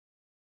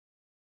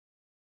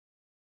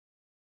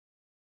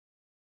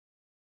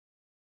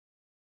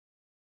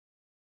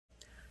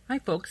Hi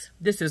folks,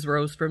 this is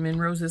Rose from In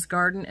Rose's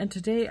Garden, and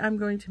today I'm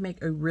going to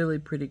make a really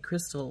pretty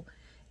crystal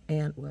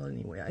and, well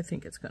anyway, I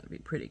think it's going to be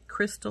pretty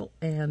crystal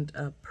and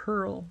a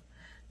pearl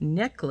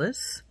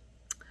necklace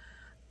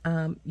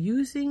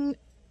using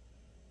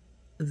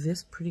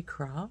this pretty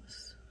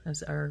cross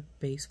as our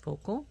base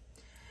focal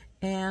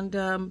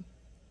and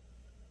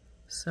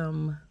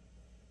some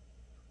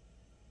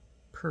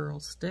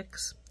pearl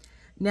sticks.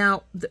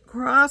 Now the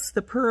cross,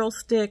 the pearl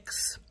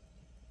sticks,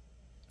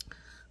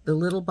 the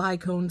little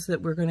bicones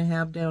that we're going to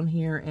have down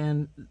here,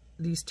 and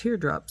these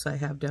teardrops I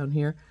have down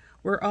here,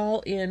 we're all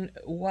in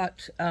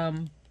what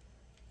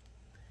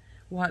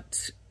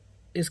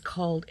is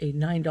called a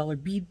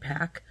 $9 bead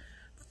pack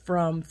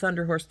from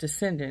Thunderhorse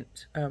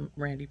Descendant.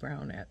 Randy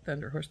Brown at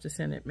Thunderhorse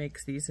Descendant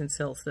makes these and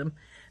sells them.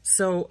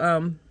 So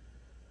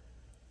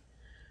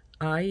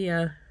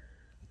I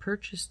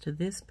purchased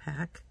this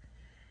pack,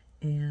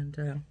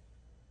 and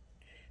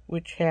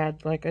which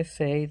had, like I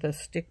say, the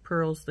stick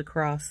pearls, the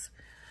cross,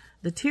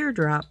 the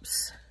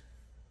teardrops,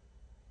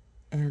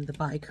 and the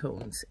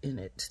bicones in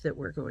it that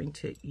we're going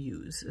to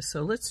use.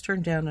 So let's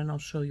turn down and I'll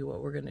show you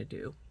what we're going to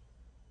do.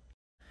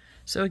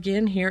 So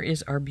again, here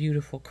is our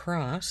beautiful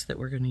cross that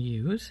we're going to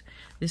use.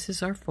 This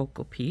is our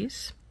focal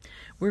piece.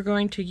 We're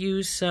going to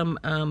use some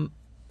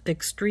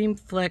Extreme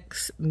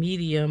Flex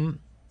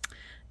medium.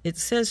 It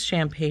says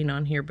champagne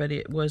on here, but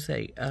it was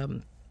a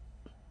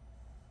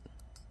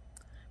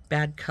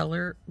bad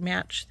color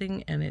match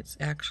thing, and it's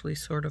actually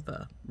sort of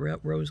a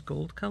rose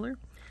gold color.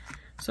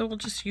 So we'll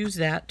just use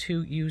that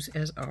to use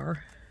as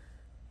our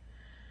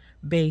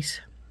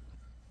base,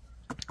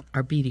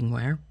 our beading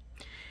wire.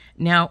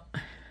 Now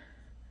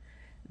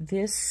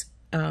this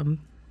I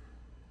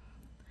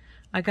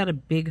got a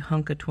big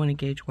hunk of 20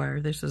 gauge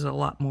wire. This is a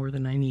lot more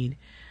than I need,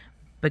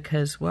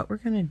 because what we're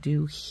going to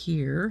do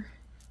here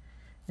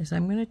is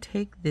I'm going to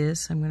take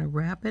this, I'm going to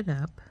wrap it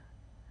up.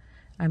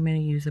 I'm going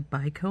to use a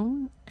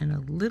bicone and a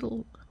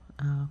little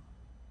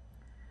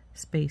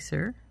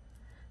spacer,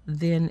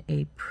 then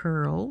a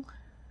pearl.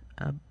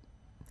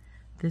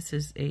 This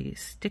is a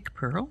stick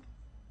pearl,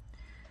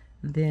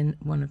 then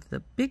one of the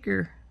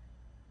bigger,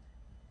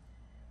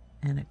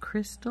 and a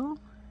crystal,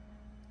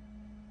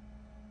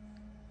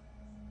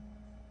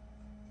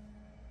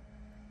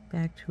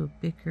 back to a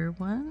bigger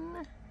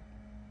one,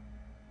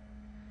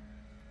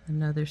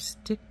 another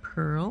stick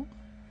pearl,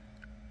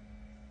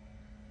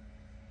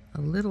 a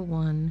little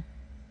one,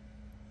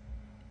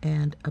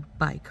 and a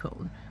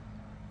bicone.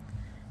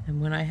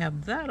 And when I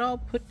have that all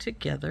put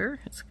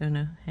together, it's going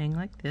to hang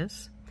like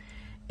this.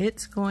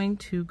 It's going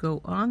to go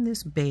on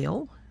this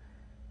bail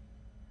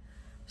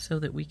so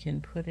that we can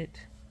put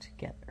it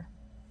together.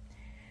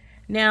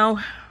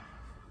 Now,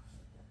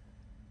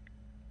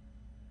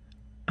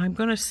 I'm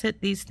going to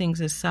set these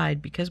things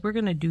aside because we're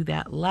going to do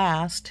that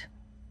last,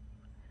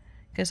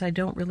 because I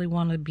don't really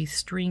want to be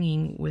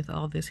stringing with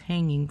all this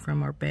hanging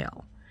from our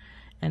bail.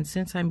 And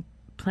since I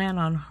plan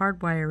on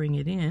hardwiring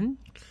it in,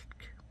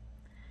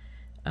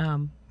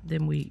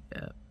 then we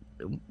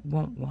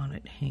won't want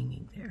it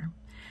hanging there.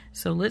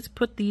 So let's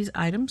put these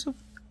items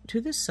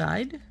to the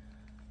side.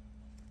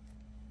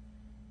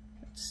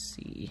 Let's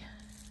see.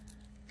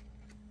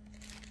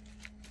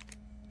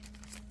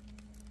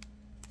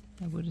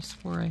 I would have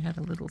swore I had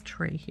a little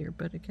tray here,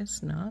 but I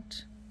guess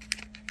not.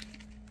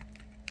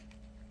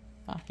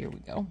 Ah, here we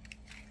go.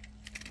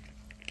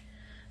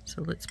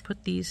 So let's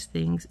put these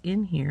things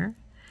in here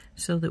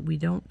so that we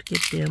don't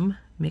get them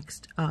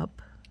mixed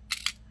up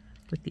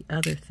with the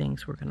other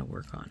things we're going to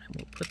work on. And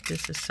we'll put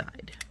this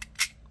aside.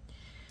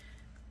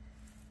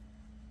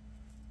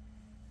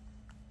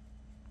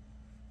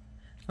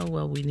 Oh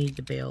well, we need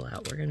the bail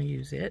out. We're going to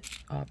use it,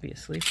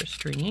 obviously, for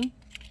stringing.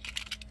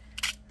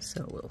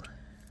 So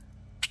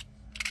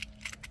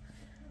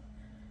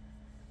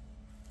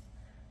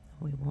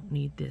we won't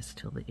need this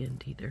till the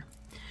end either.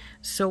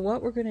 So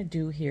what we're going to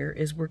do here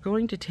is we're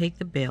going to take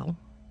the bail.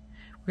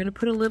 We're going to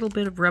put a little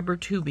bit of rubber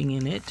tubing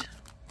in it.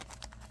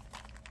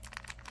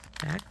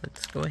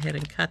 Let's go ahead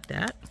and cut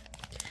that.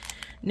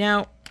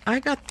 Now, I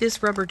got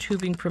this rubber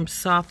tubing from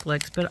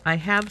Softlex, but I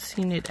have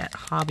seen it at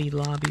Hobby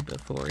Lobby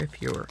before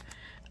if you're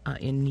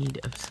in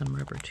need of some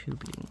rubber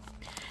tubing.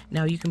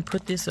 Now, you can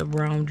put this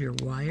around your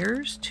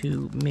wires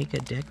to make a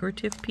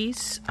decorative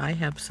piece. I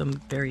have some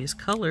various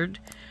colored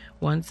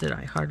ones that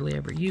I hardly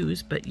ever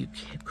use, but you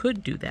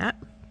could do that.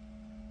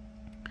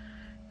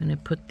 I'm going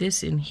to put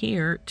this in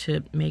here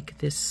to make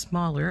this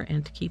smaller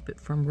and to keep it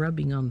from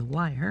rubbing on the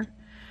wire.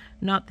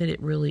 Not that it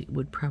really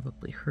would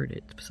probably hurt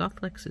it.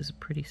 Softlex is a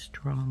pretty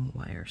strong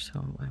wire,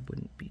 so I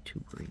wouldn't be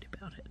too worried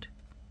about it.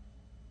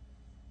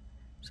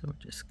 So we'll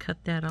just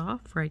cut that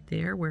off right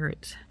there where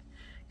it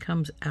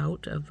comes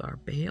out of our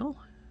bail.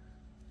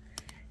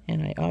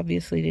 And I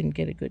obviously didn't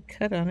get a good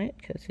cut on it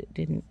because it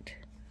didn't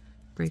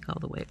break all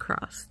the way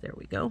across. There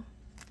we go.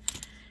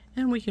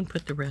 And we can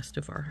put the rest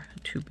of our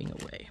tubing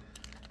away.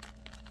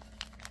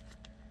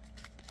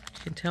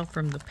 You can tell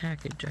from the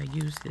package I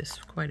use this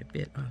quite a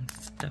bit on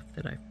stuff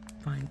that I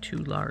find too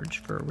large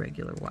for a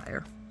regular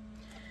wire.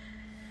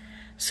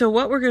 So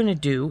what we're going to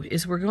do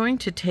is we're going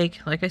to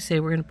take, like I say,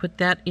 we're going to put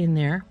that in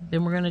there.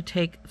 Then we're going to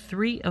take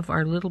 3 of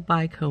our little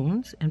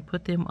bicones and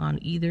put them on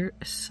either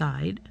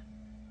side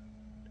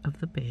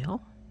of the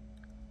bail.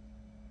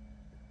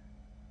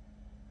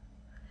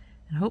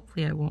 And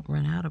hopefully I won't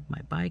run out of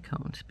my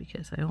bicones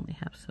because I only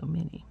have so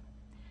many.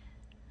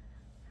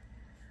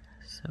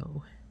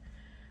 So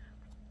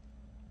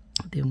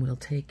then we'll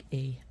take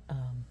a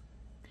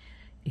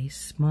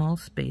small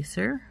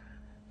spacer,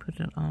 put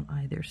it on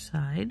either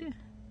side.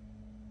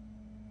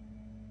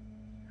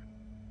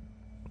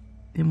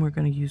 Then we're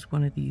going to use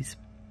one of these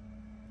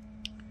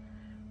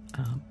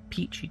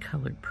peachy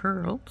colored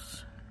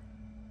pearls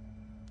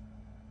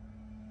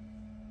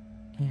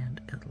and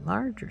a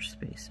larger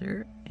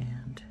spacer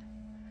and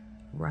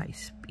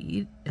rice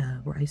bead,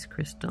 rice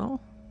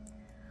crystal,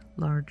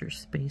 larger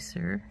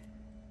spacer.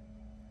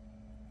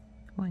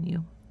 Come on,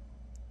 you.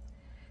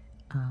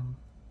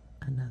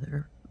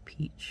 Another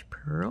peach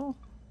pearl,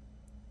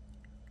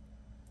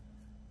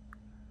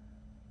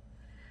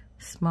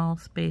 small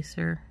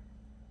spacer,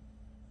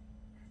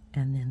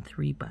 and then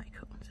 3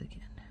 bicones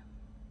again.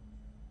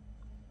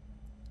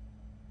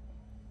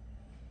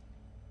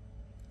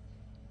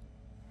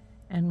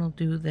 And we'll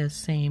do the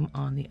same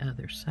on the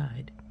other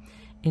side.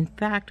 In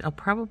fact, I'll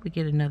probably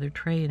get another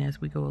tray, and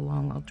as we go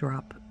along, I'll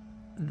drop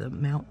the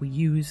amount we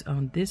use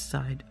on this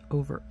side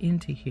over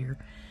into here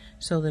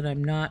so that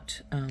I'm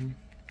not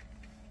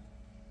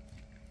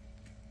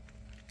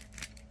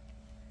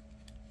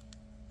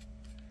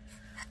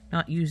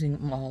not using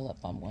them all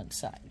up on one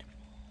side.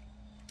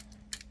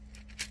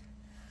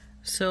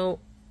 So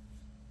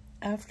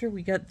after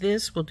we got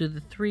this, we'll do the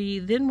 3.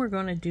 Then we're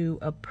going to do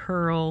a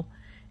pearl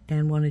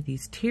and one of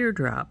these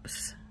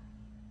teardrops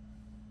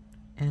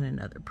and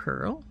another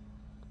pearl.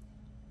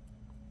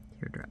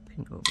 Teardrop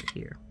can go over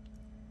here.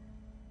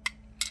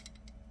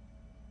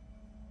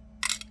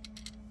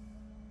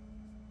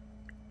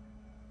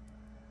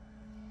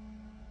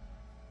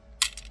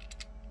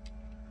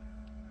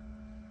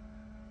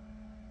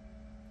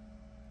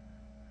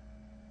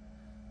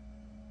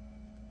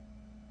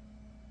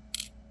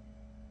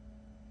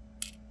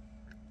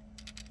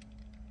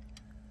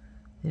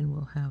 Then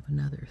we'll have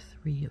another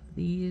 3 of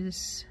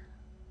these.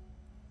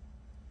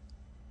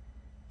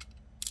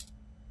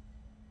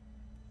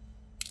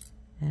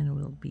 And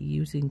we'll be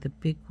using the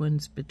big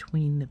ones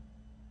between the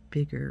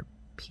bigger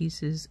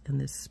pieces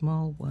and the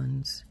small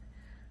ones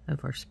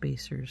of our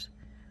spacers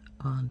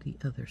on the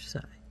other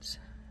sides.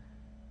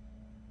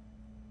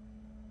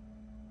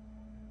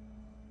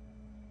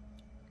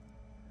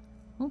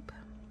 Oop.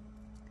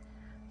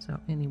 So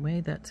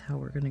anyway, that's how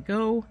we're going to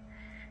go.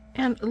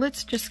 And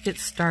let's just get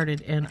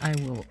started and I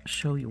will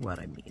show you what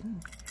I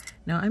mean.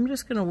 Now I'm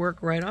just going to work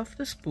right off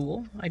the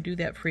spool. I do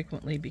that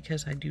frequently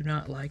because I do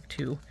not like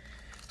to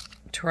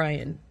try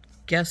and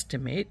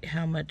guesstimate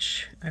how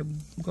much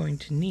I'm going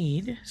to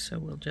need. So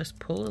we'll just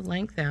pull a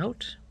length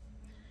out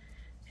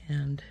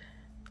and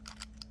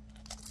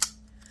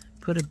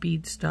put a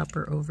bead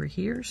stopper over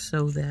here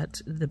so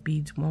that the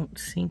beads won't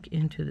sink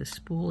into the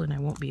spool and I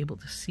won't be able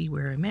to see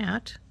where I'm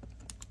at.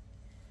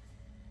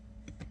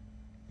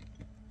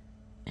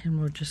 And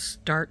we'll just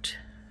start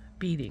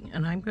beading.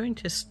 And I'm going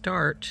to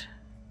start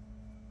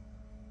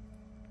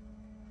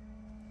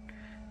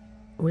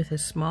with a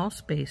small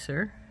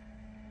spacer.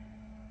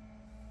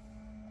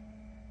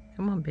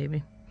 Come on,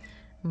 baby.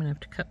 I'm going to have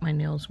to cut my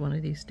nails one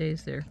of these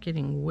days. They're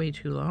getting way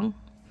too long.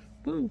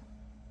 Woo!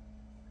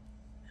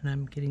 And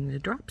I'm getting the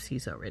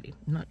dropsies already.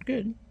 Not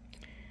good.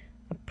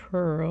 A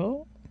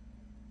pearl.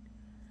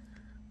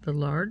 The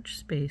large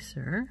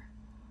spacer.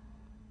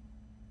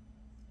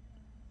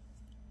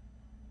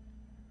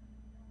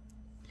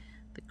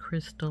 The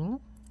crystal,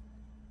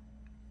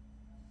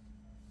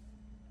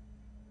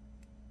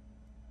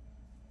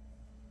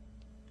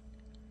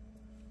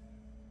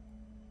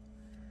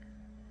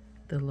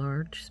 the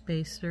large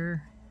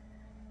spacer,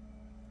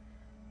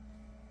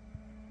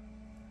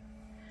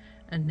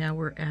 and now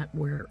we're at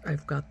where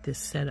I've got this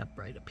set up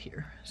right up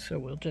here. So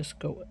we'll just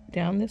go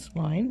down this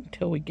line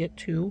until we get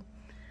to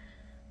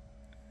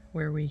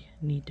where we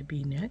need to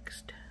be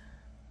next,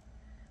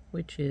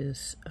 which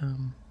is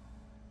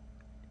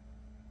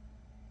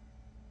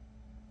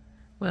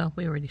well,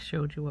 we already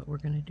showed you what we're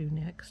going to do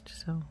next,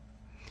 so.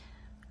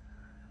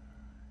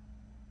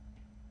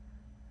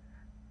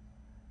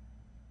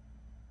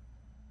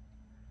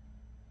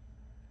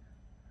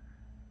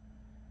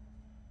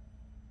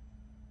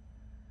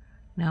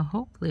 Now,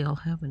 hopefully I'll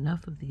have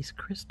enough of these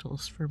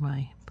crystals for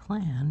my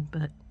plan,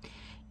 but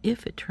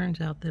if it turns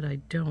out that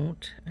I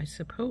don't, I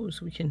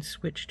suppose we can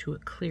switch to a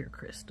clear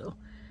crystal,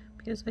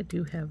 because I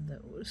do have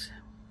those.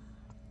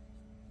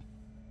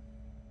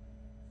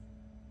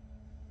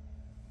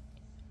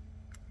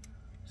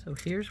 So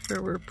here's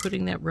where we're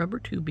putting that rubber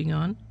tubing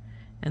on,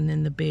 and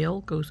then the bail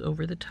goes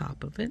over the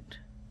top of it,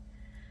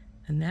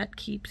 and that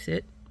keeps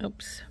it,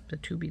 oops, the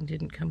tubing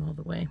didn't come all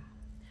the way.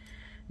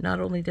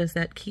 Not only does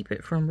that keep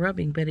it from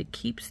rubbing, but it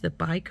keeps the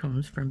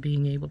bicones from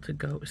being able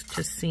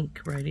to sink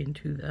right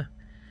into the,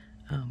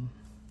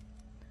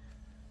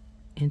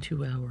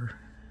 into our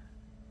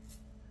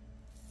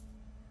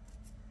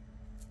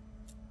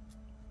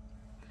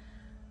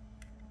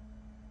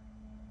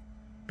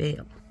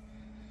bail.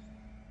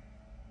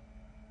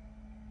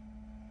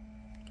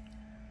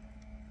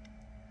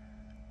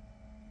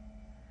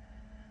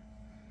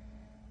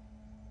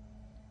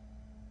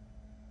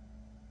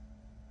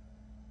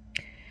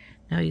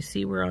 Now you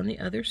see we're on the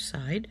other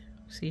side.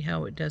 See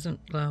how it doesn't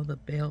allow the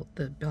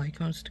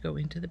bicones to go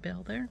into the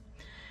bail there?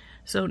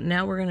 So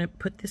now we're going to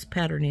put this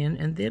pattern in,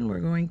 and then we're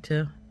going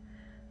to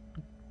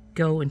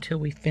go until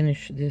we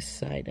finish this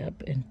side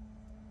up,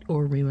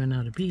 or we run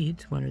out of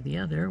beads, one or the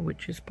other,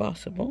 which is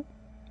possible.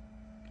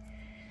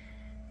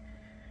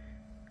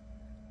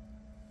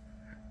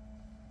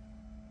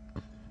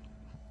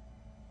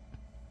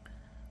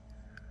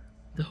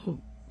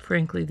 Though,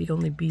 frankly, the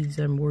only beads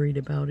I'm worried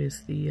about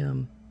is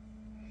the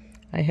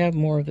I have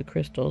more of the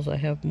crystals. I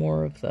have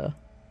more of the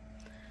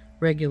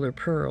regular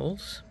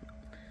pearls.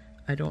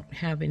 I don't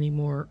have any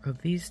more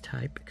of these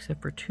type,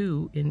 except for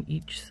 2 in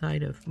each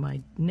side of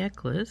my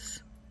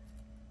necklace.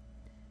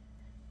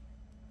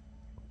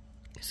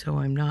 So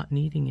I'm not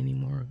needing any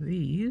more of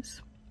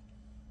these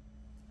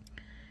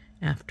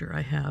after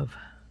I have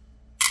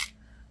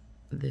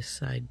this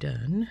side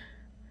done.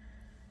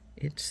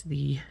 It's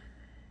the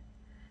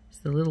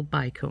little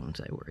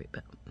bicones I worry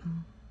about.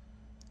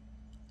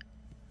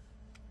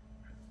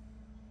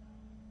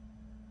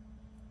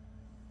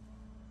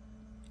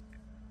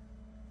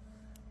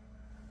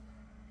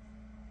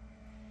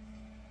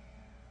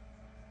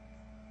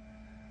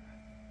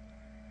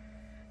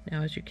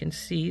 Now, as you can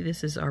see,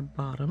 this is our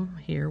bottom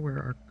here,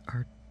 where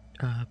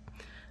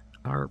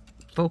our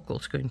focal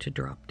is going to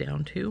drop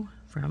down to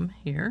from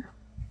here.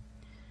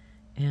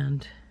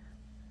 And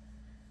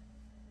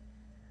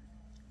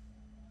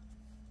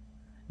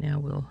now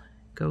we'll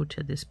go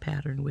to this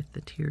pattern with the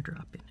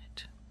teardrop in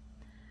it.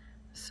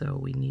 So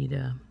we need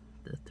the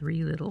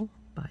 3 little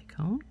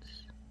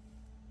bicones.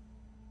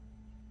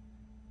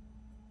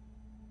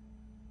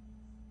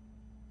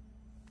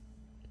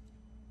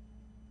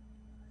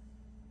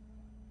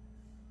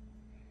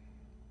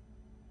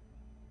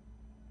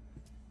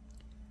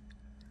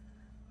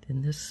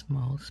 Then this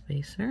small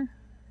spacer,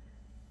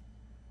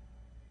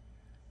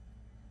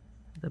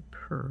 the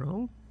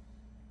pearl,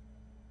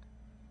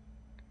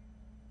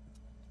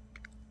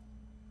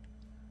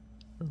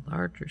 the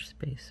larger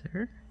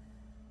spacer,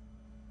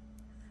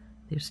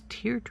 there's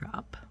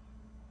teardrop,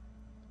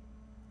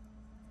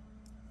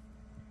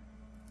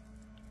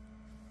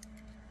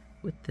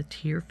 with the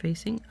tear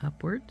facing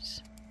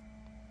upwards,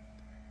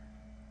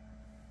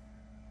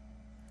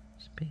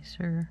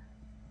 spacer,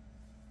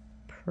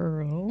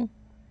 pearl,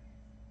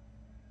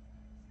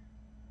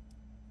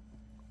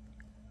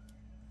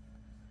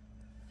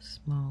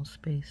 small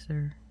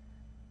spacer,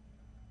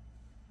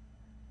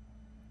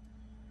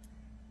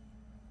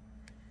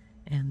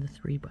 and the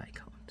 3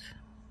 bicones.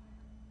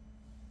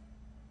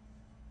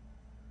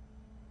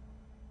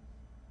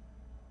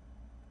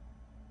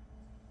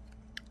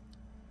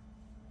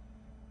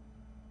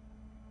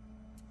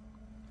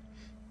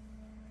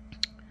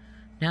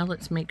 Now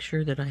let's make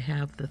sure that I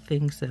have the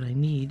things that I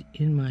need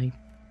in my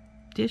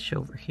dish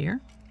over here,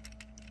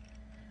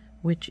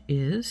 which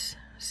is,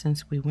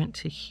 since we went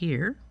to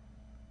here,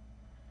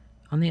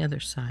 on the other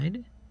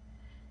side,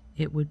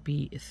 it would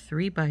be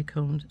 3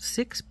 bicones,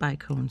 6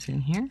 bicones in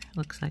here.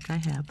 Looks like I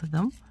have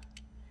them.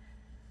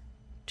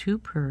 2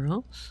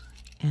 pearls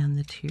and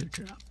the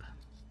teardrop.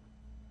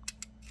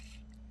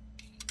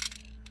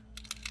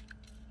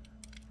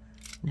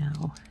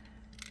 Now,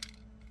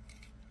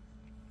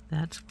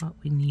 that's what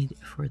we need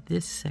for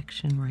this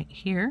section right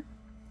here.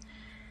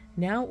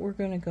 Now we're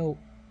going to go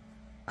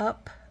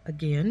up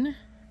again.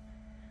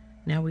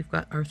 Now we've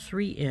got our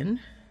 3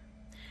 in.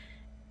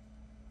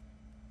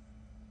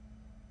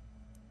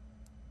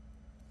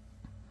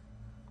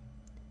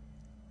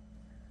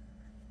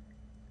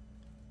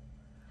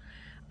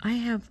 I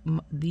have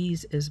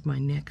these as my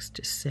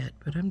next set,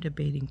 but I'm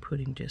debating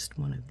putting just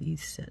one of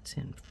these sets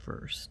in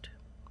first.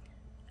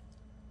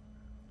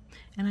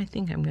 And I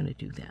think I'm going to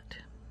do that.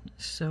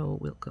 So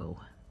we'll go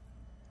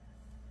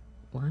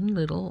 1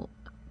 little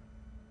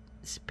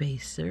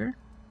spacer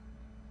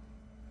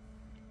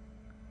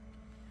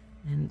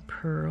and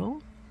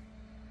pearl,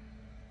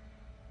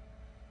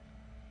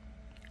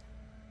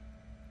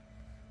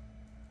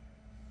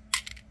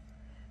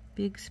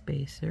 big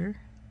spacer,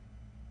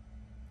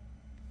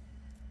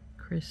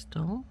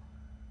 crystal,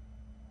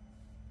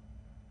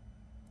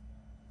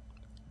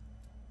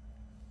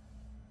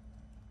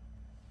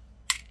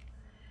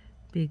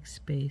 big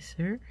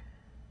spacer,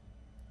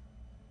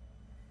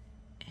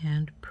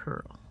 and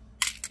pearl.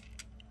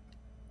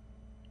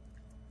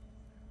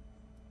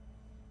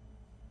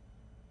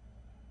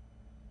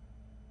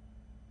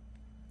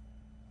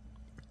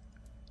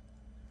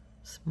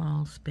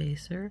 Small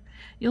spacer.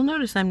 You'll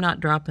notice I'm not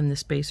dropping the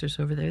spacers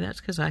over there.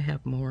 That's because I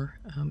have more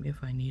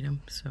if I need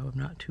them, so I'm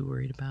not too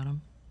worried about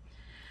them.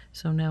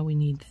 So now we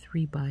need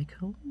 3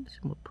 bicones.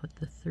 We'll put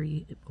the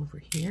 3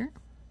 over here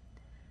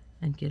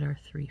and get our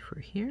 3 for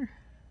here.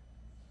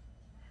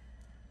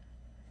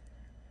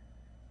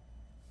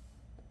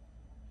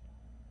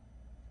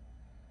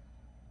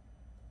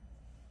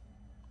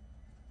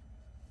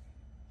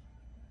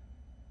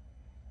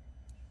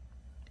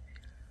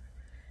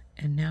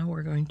 And now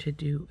we're going to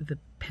do the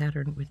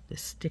pattern with the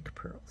stick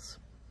pearls.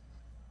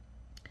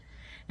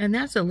 And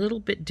that's a little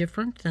bit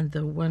different than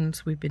the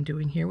ones we've been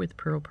doing here with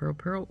pearl, pearl,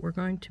 pearl. We're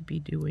going to be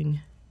doing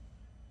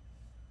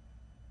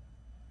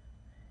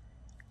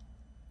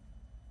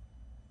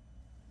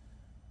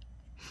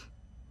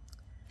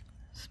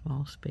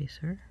small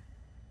spacer.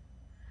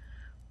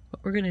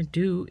 What we're going to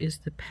do is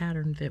the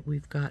pattern that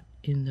we've got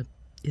in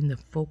the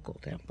focal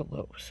down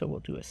below. So we'll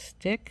do a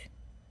stick.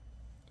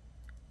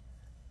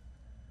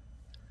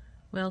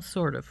 Well,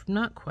 sort of,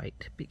 not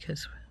quite,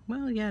 because,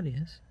 well, yeah, it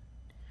is.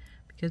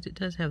 Because it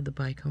does have the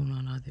bicone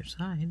on either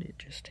side. It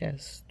just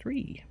has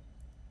 3.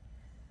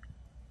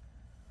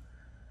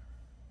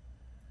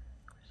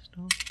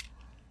 Crystal.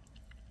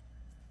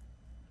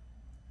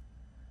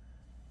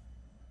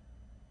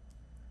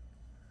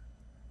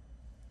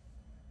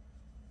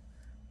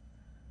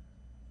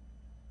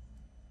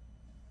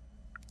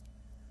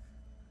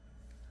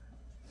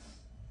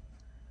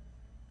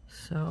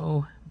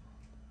 So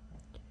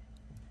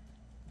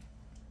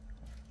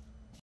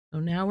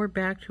now we're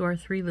back to our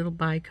 3 little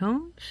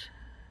bicones.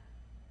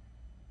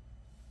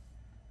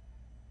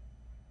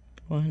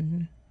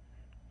 1,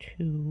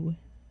 2,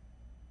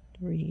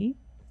 3.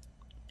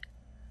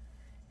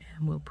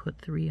 And we'll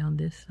put 3 on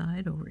this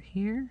side over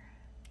here.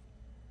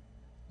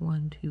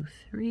 1, 2,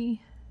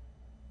 3.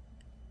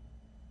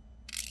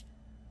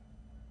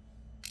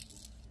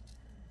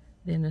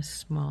 Then a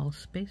small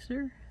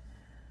spacer.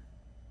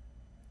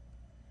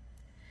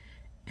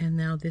 And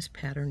now this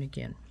pattern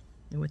again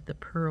with the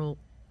pearl,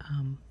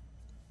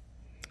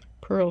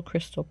 pearl,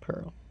 crystal,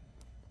 pearl.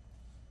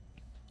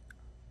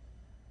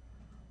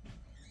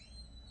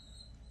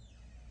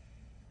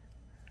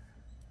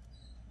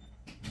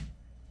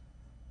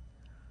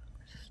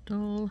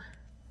 Crystal,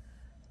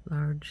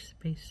 large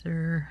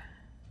spacer,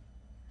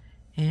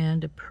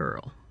 and a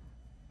pearl.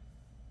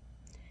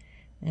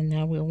 And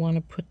now we'll want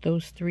to put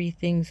those 3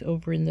 things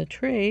over in the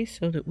tray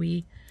so that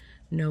we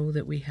know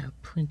that we have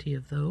plenty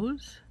of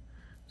those.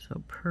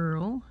 So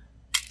pearl,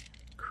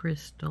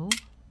 crystal,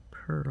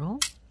 pearl,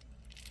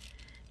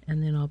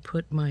 and then I'll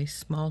put my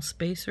small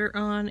spacer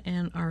on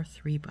and our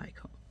 3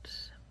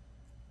 bicones.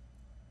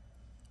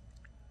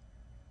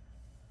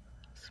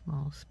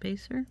 Small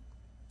spacer,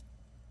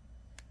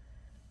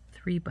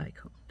 3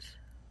 bicones.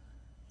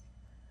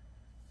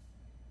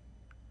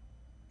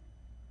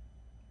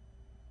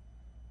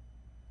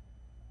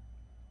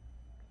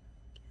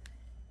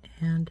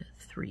 And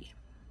 3.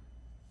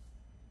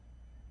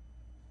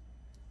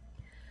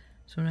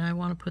 So now I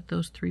want to put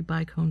those 3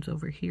 bicones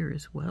over here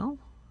as well.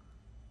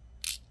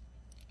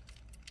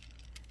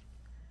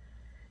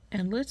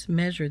 And let's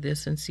measure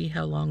this and see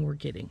how long we're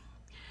getting.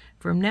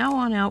 From now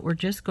on out, we're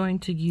just going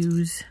to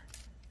use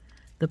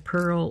the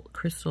pearl,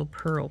 crystal,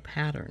 pearl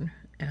pattern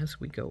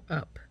as we go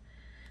up,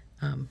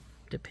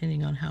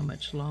 depending on how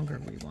much longer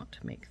we want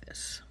to make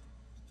this.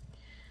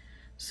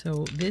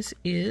 So this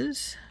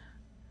is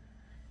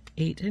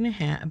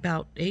 8.5,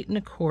 about 8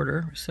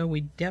 1/4, so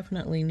we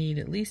definitely need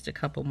at least a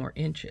couple more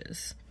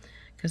inches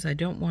because I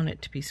don't want it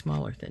to be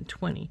smaller than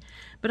 20,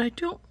 but I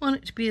don't want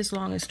it to be as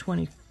long as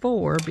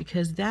 24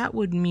 because that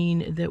would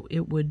mean that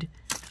it would,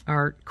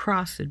 our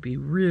cross would be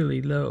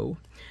really low.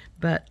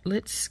 But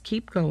let's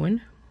keep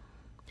going,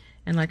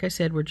 and like I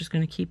said, we're just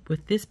going to keep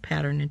with this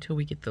pattern until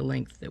we get the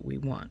length that we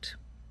want.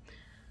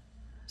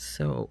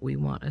 So we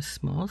want a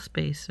small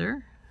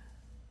spacer.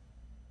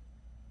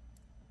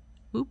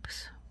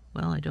 Oops.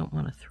 Well, I don't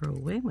want to throw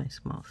away my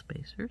small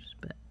spacers,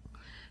 but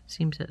it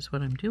seems that's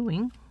what I'm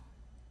doing.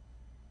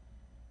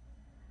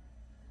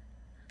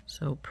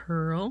 So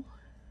pearl,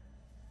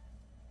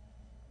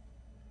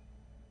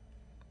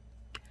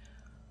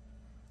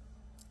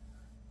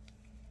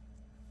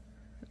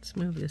 let's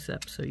move this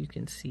up so you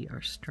can see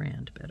our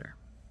strand better.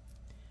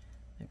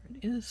 There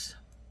it is.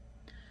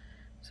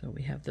 So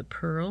we have the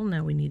pearl,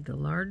 now we need the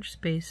large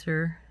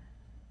spacer,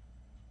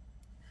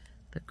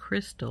 the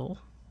crystal,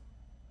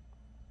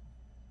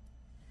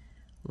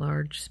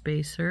 large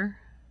spacer,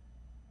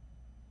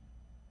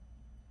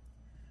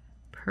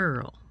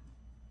 pearl.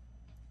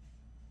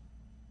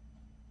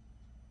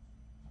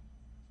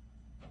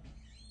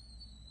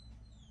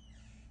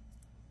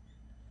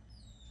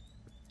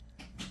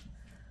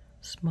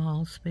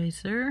 Small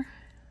spacer,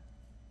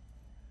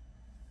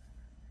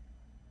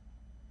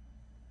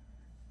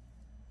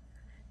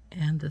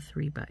 and the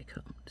 3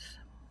 bicones.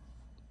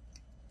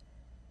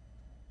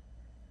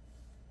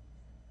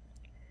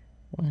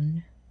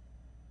 1,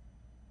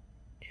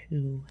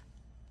 2,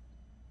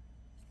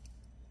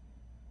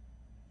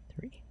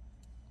 3.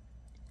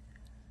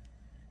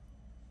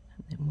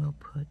 And then we'll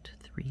put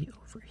 3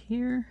 over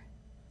here.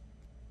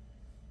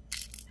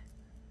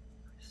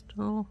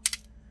 Crystal,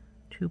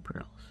 2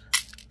 pearls.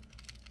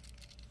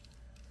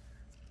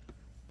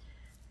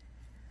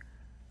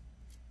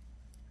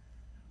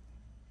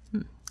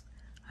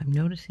 I'm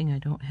noticing I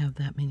don't have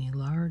that many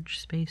large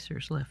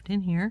spacers left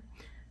in here.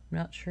 I'm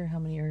not sure how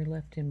many are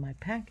left in my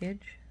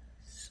package.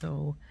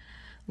 So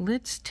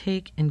let's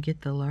take and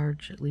get the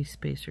large at least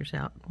spacers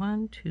out.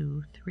 1,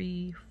 2,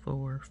 3,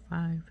 4,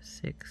 5,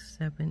 6,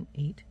 7,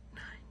 8,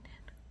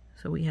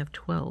 So we have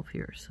 12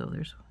 here. So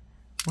there's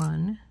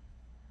 1,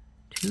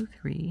 2,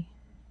 3,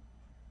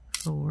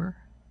 4,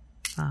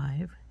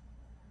 5,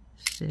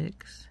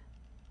 6,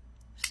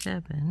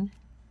 7,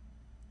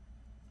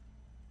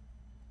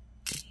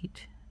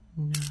 8,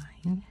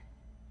 9,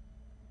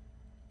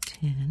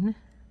 10,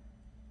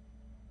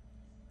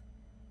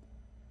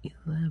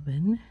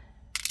 11.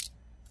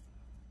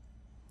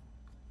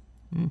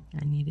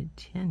 I needed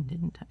 10,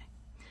 didn't I?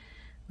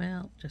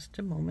 Well, just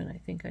a moment.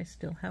 I think I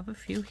still have a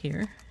few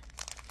here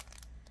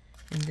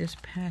in this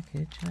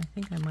package. And I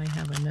think I might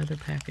have another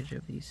package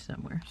of these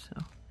somewhere,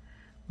 so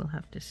we'll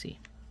have to see.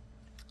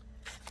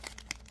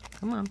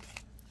 Come on,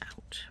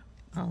 out,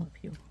 all of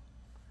you.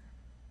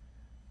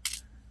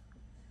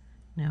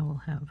 Now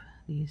we'll have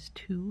these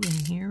 2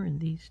 in here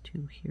and these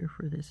 2 here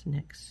for this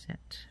next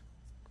set.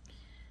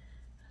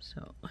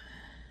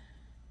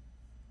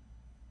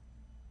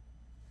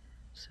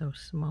 So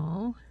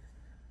small,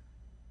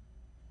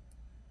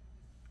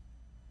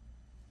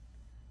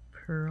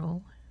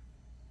 pearl,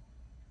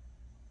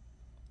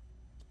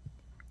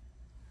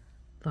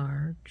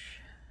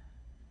 large,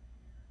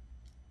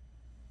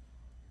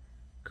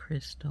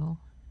 crystal,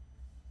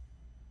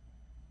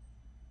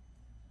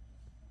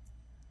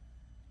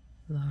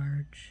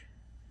 large,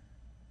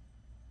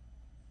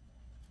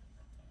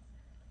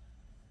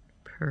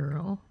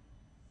 pearl,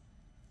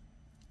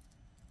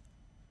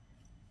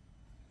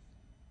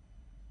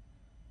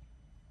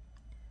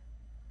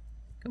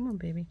 come on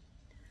baby,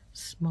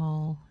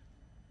 small,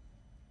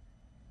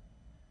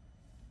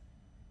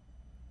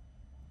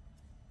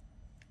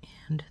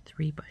 and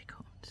 3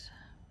 bicones.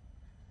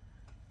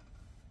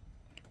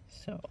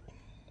 So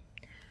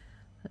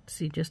let's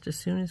see, just as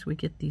soon as we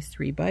get these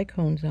 3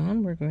 bicones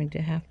on, we're going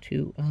to have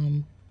to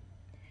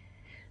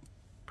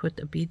put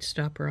the bead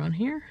stopper on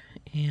here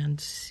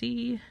and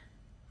see.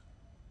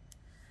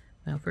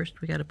 Well, first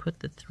we got to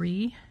put the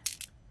 2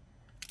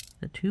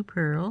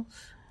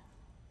 pearls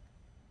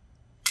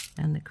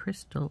and the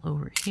crystal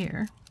over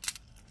here.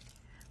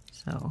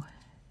 So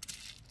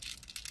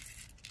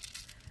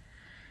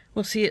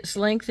we'll see its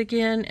length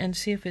again and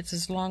see if it's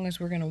as long as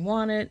we're going to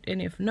want it,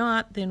 and if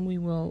not, then we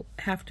will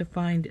have to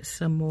find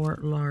some more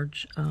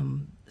large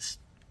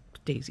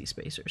daisy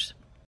spacers.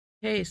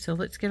 Okay, so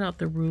let's get out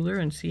the ruler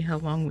and see how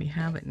long we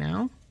have it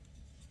now.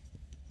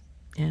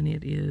 And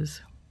it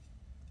is,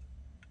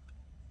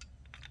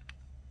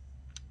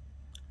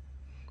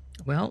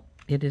 well,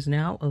 it is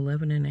now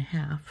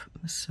 11.5,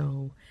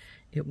 so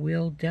it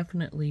will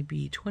definitely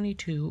be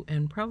 22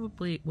 and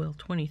probably, well,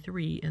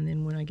 23, and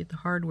then when I get the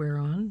hardware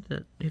on,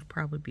 it'll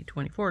probably be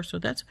 24. So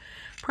that's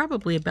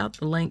probably about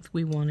the length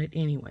we want it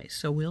anyway.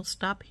 So we'll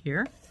stop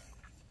here.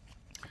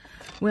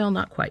 Well,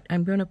 not quite.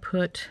 I'm going to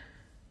put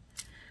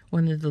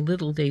one of the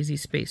little daisy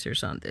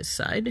spacers on this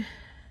side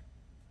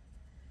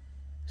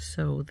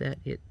so that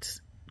it's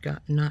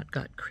not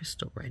got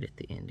crystal right at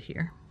the end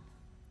here.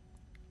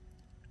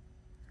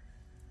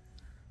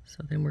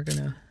 So then we're going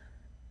to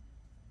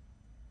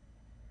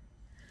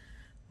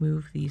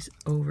move these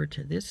over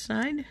to this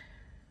side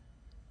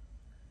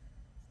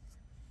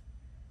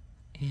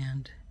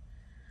and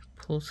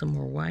pull some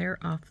more wire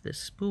off this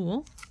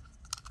spool.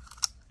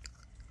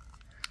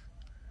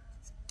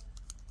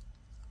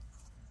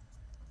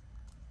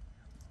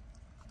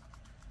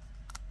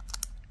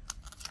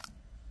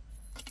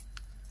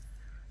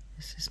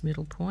 This is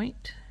middle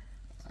point,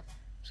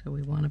 so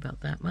we want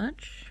about that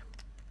much.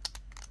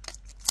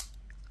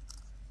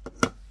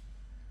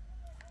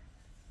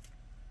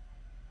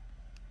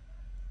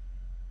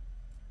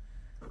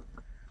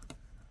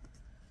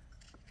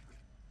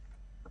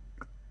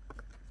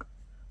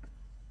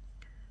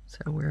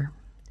 So we're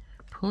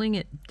pulling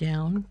it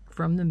down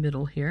from the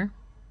middle here.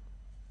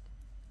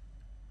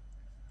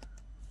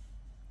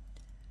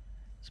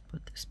 Let's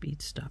put the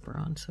bead stopper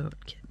on so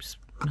it keeps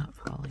not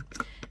falling.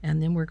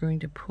 And then we're going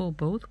to pull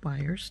both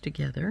wires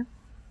together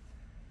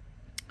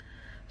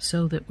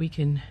so that we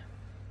can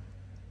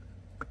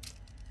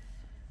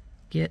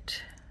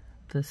get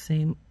the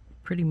same,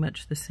 pretty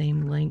much the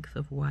same length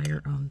of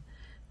wire on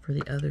for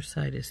the other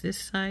side as this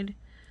side.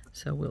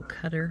 So we'll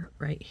cut her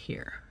right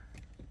here.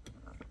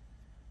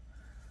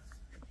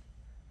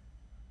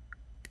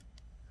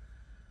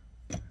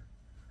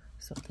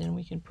 So then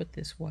we can put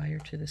this wire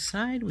to the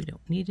side. We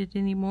don't need it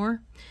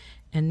anymore.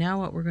 And now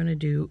what we're going to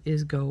do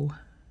is go,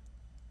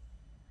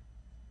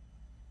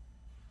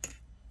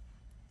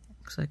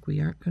 looks like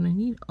we aren't going to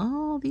need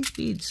all these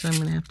beads, so I'm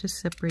going to have to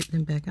separate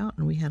them back out.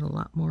 And we had a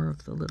lot more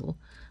of the little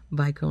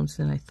bicones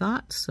than I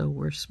thought, so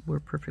we're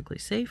perfectly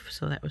safe,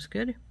 so that was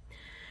good.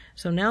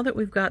 So now that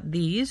we've got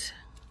these,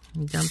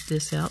 dump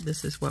this out.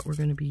 This is what we're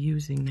going to be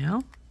using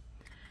now.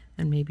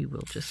 And maybe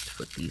we'll just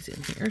put these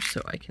in here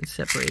so I can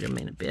separate them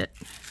in a bit,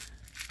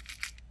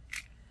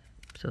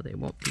 so they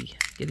won't be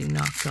getting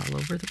knocked all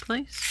over the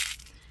place.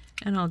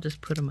 And I'll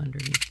just put them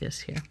underneath this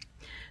here.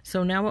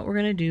 So now what we're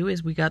going to do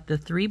is we got the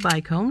 3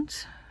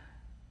 bicones.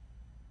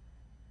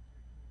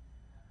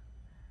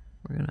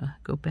 We're going to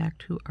go back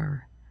to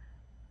our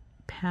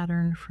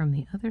pattern from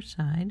the other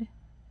side.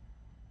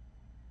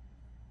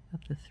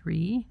 Got the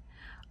 3.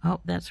 Oh,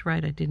 that's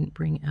right, I didn't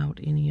bring out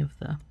any of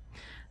the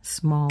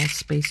small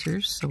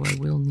spacers, so I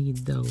will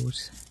need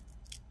those.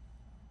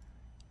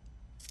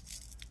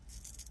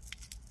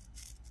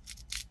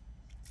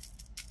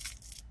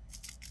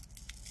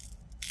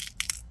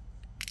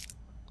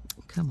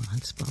 Come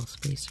on, small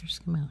spacers,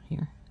 come out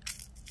here.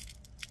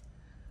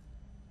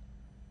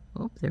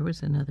 Oh, there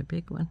was another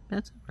big one.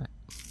 That's all right.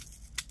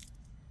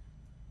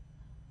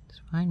 It's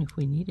fine if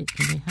we need it,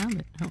 then we have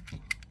it, don't we?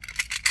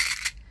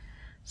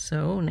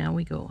 So now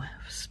we go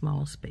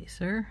small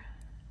spacer.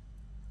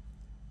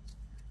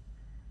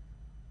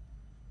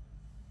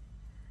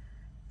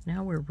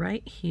 Now we're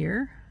right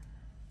here.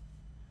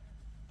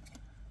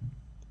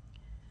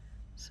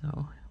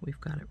 So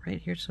we've got it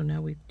right here. So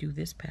now we do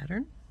this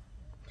pattern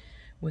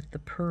with the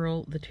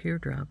pearl, the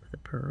teardrop of the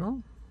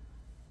pearl.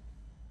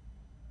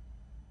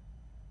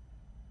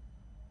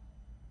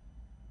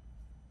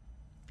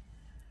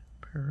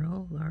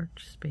 Pearl,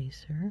 large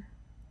spacer,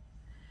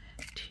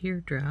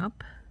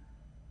 teardrop,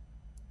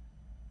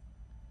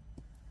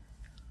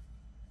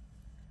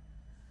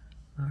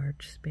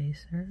 large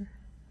spacer,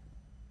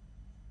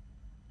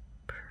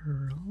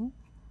 pearl,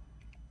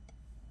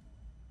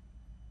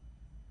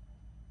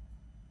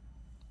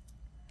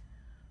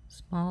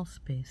 small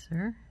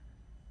spacer,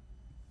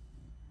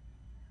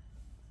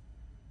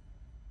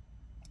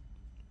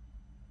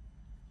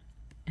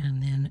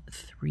 and then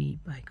 3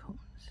 bicones.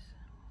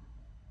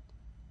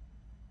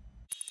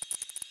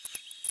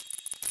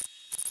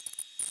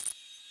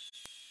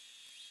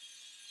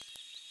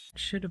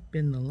 Should have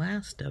been the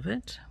last of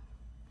it.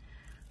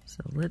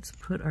 So let's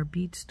put our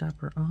bead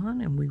stopper on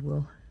and we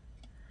will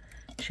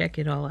check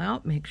it all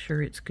out, make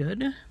sure it's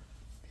good,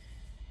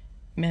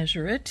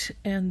 measure it,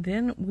 and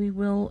then we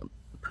will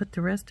put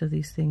the rest of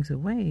these things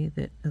away.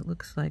 That it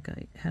looks like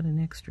I had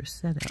an extra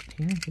set out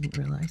here. Didn't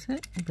realize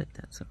it, but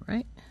that's all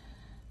right.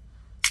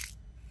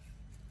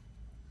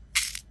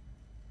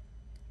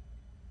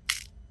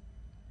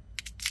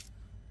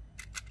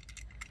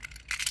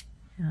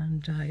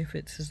 And if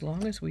it's as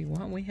long as we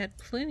want, we had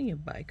plenty of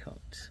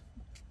bicones.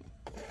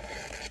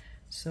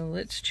 So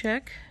let's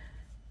check.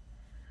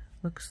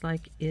 Looks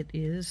like it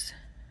is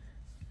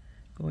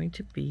going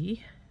to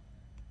be,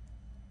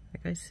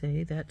 like I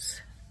say,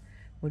 that's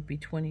would be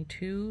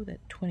 22,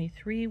 that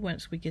 23.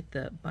 Once we get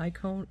the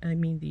bicone, I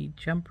mean the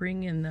jump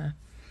ring and the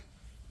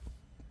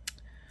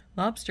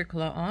lobster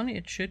claw on,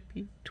 it should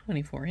be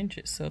 24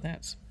 inches. So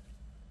that's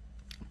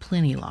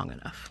plenty long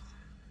enough.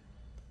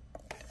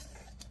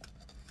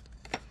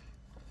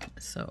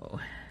 So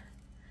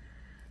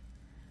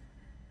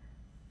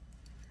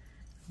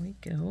we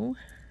go.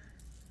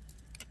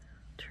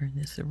 Turn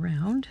this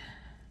around.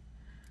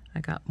 I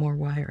got more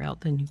wire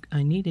out than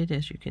I needed,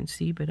 as you can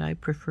see, but I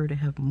prefer to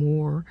have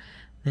more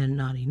than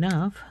not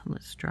enough.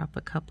 Let's drop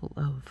a couple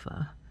of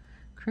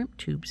crimp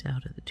tubes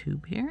out of the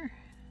tube here.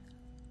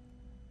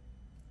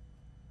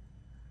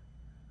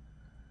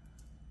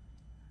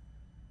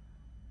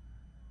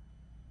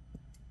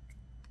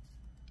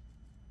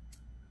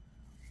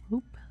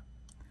 Oop.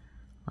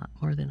 A lot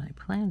more than I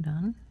planned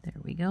on. There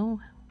we go.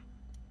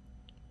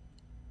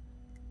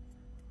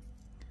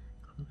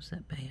 Close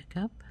that back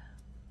up.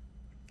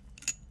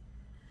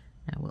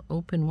 Now we'll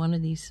open one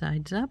of these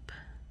sides up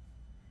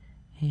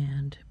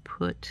and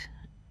put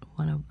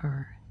one of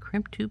our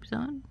crimp tubes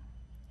on,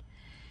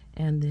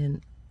 and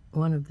then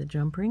one of the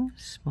jump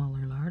rings, small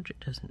or large, it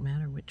doesn't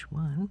matter which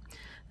one.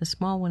 The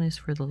small one is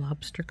for the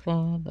lobster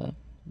claw, the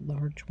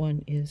large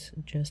one is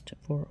just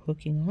for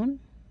hooking on.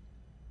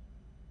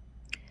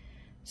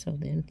 So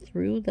then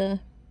through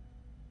the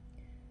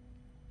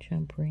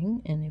jump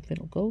ring, and if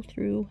it'll go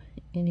through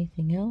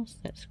anything else,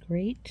 that's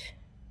great.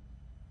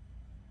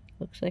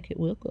 Looks like it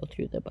will go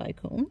through the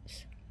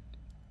bicones.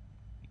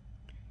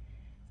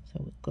 So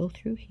we'll go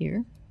through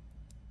here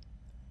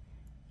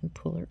and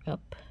pull her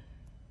up.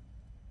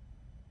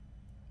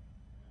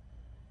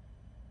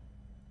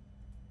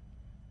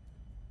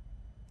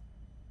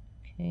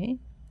 Okay,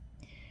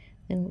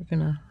 then we're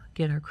gonna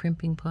get our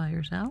crimping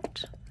pliers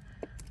out.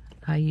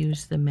 I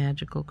use the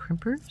magical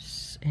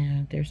crimpers,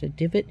 and there's a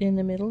divot in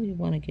the middle. You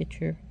want to get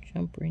your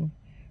jump ring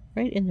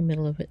right in the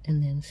middle of it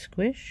and then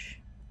squish.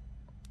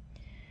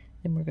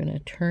 Then we're going to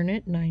turn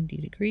it 90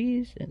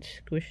 degrees and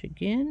squish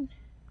again,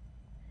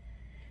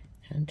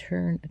 and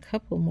turn a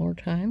couple more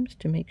times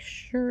to make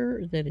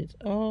sure that it's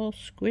all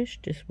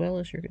squished as well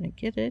as you're going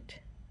to get it,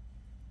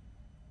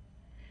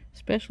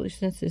 especially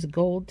since this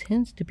gold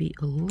tends to be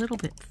a little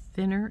bit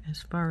thinner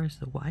as far as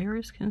the wire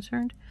is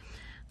concerned.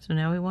 So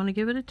now we want to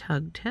give it a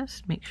tug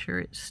test, make sure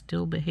it's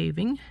still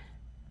behaving.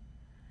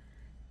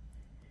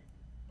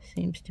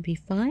 Seems to be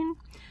fine.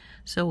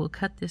 So we'll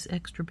cut this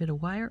extra bit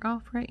of wire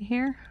off right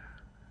here.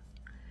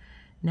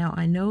 Now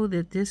I know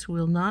that this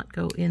will not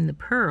go in the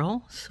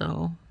pearl,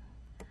 so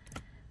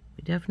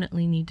we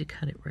definitely need to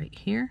cut it right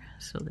here.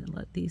 So then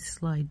let these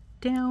slide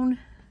down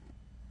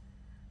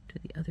to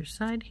the other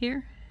side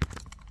here.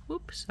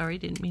 Whoops, sorry,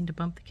 didn't mean to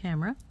bump the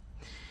camera.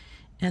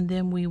 And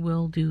then we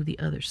will do the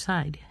other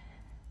side.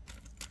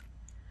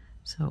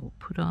 So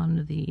put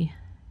on the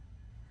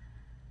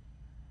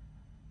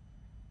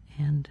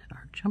and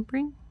our jump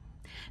ring.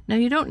 Now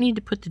you don't need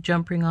to put the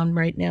jump ring on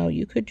right now.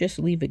 You could just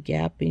leave a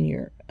gap in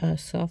your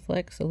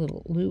Softlex, a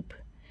little loop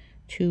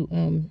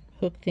to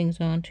hook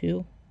things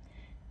onto,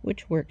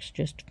 which works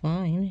just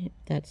fine if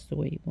that's the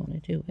way you want to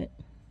do it.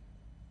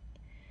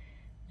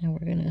 Now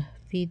we're going to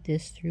feed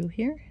this through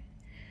here.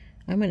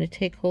 I'm going to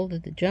take hold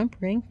of the jump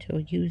ring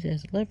to use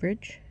as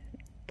leverage.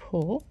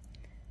 Pull.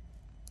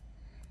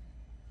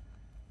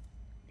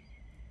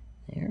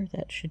 There,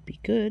 that should be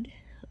good.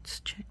 Let's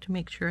check to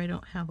make sure I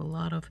don't have a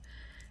lot of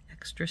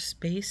extra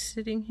space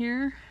sitting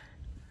here.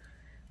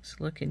 It's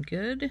looking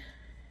good.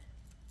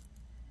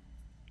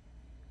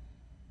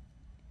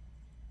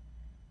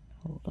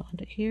 Hold on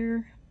to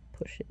here,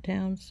 push it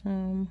down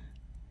some.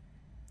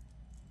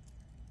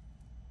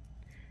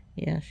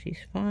 Yeah, she's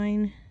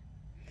fine.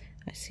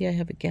 I see I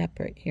have a gap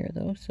right here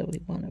though, so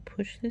we want to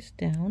push this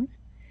down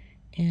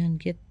and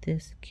get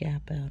this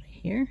gap out of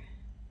here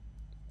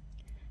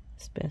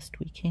as best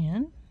we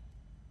can.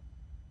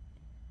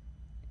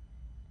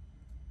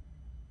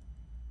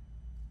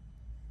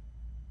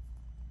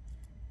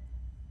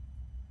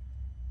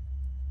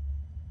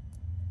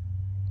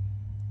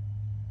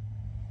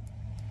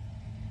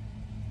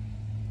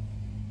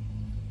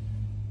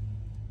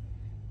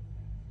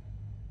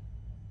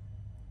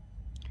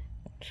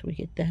 So we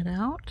get that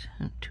out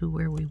to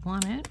where we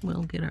want it.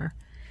 We'll get our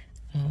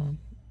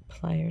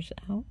pliers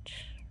out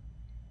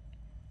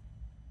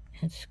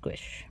and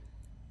squish.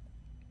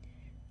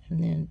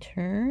 And then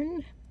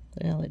turn.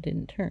 Well, it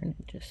didn't turn.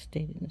 It just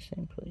stayed in the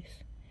same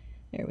place.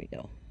 There we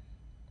go.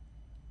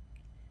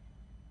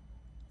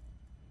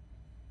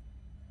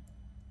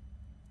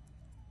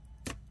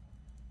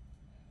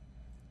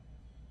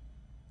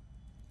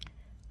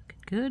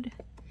 Looking good.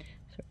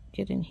 So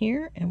get in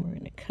here and we're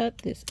going to cut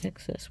this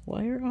excess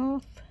wire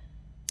off.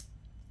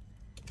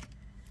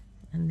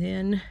 And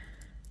then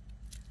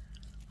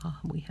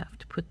we have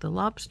to put the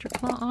lobster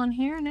claw on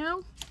here now.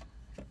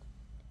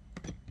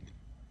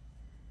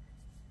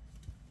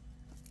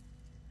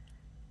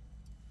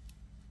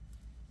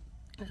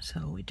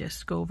 So we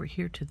just go over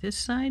here to this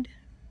side,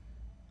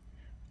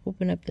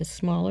 open up the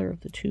smaller of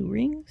the two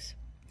rings.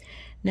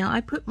 Now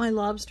I put my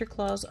lobster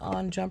claws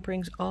on jump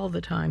rings all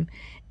the time,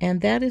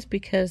 and that is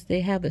because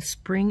they have a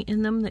spring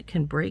in them that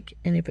can break,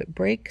 and if it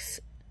breaks,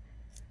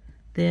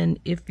 then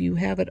if you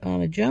have it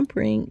on a jump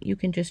ring, you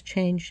can just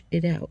change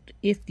it out.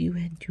 If you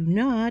do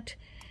not,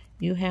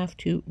 you have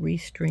to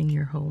restring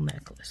your whole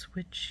necklace,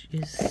 which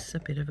is a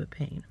bit of a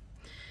pain.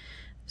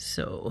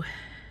 So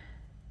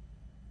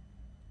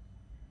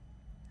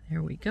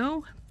there we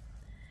go.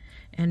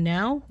 And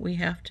now we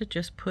have to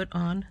just put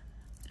on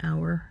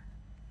our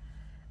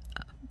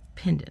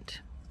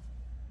pendant.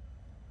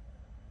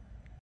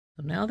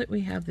 So now that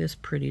we have this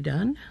pretty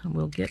done,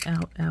 we'll get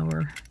out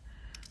our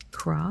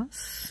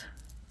cross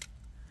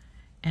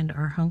and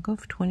our hunk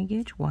of 20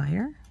 gauge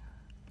wire.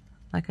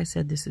 Like I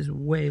said, this is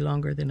way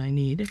longer than I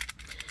need.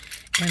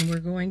 And we're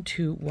going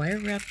to wire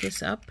wrap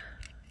this up.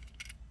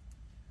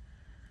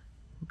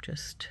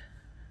 Just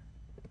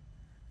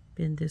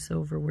bend this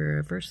over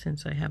wherever,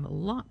 since I have a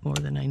lot more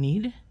than I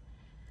need.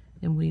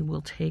 Then we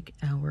will take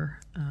our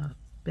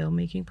bell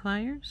making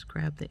pliers,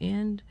 grab the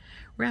end,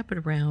 wrap it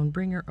around,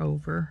 bring her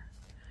over,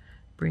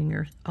 bring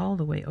her all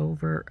the way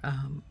over,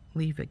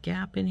 leave a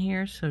gap in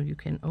here so you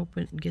can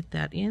get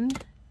that in.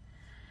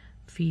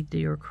 Feed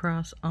your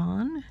cross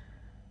on,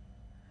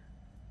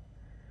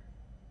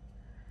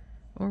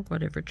 or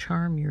whatever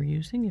charm you're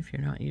using if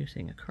you're not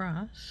using a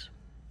cross.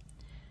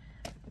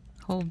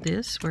 Hold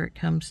this where it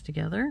comes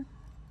together.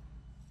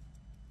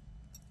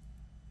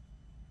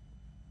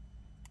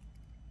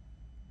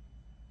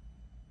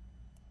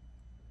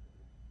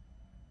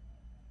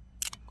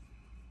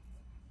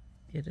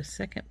 Get a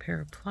second pair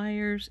of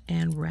pliers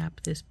and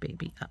wrap this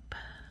baby up.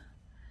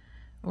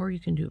 Or you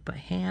can do it by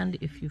hand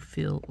if you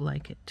feel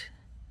like it.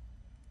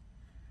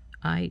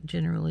 I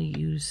generally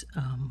use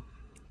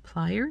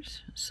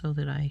pliers so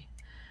that I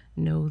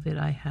know that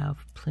I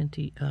have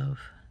plenty of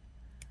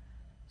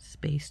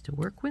space to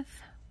work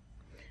with.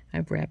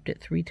 I've wrapped it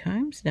 3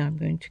 times. Now I'm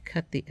going to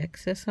cut the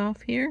excess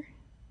off here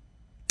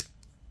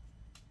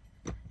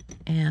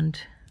and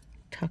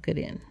tuck it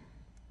in.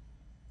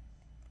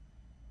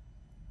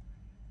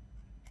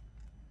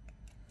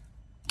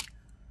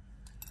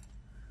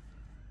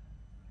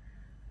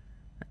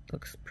 That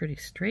looks pretty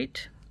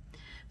straight.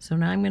 So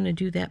now I'm going to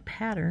do that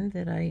pattern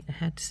that I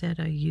had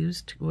said I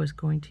was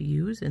going to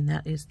use, and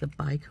that is the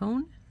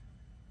bicone.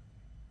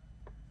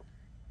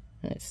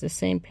 It's the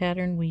same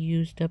pattern we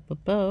used up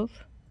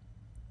above.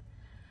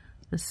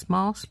 The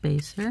small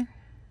spacer.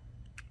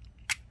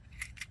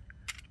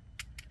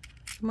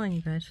 Come on,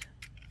 you guys.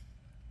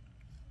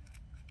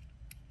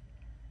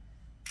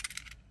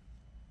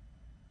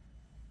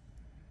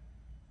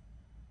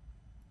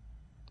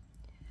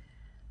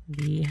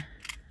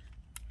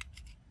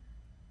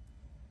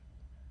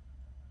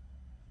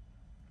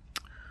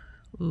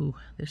 Ooh,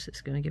 this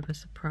is going to give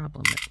us a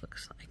problem, it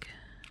looks like.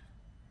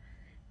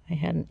 I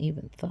hadn't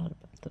even thought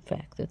about the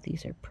fact that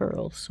these are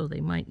pearls, so they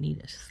might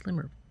need a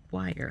slimmer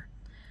wire.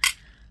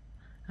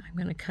 I'm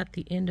going to cut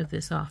the end of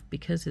this off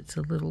because it's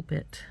a little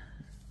bit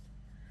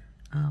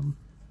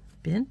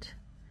bent,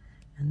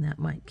 and that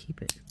might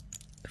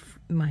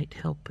might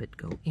help it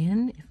go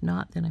in. If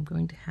not, then I'm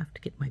going to have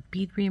to get my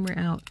bead reamer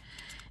out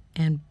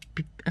and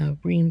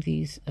ream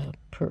these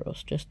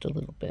pearls just a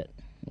little bit.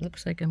 It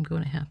looks like I'm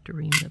going to have to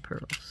ream the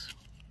pearls.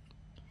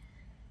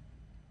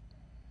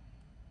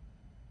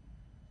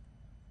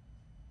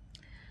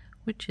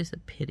 Which is a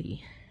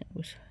pity.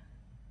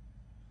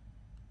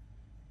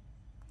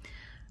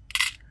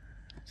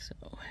 So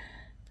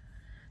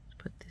let's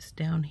put this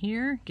down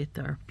here, get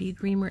our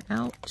bead reamer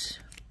out,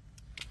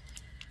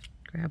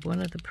 grab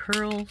one of the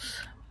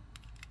pearls.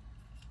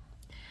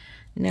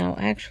 Now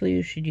actually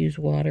you should use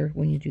water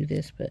when you do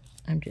this, but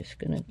I'm just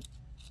gonna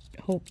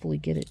hopefully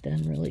get it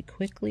done really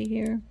quickly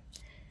here.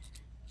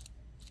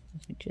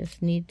 We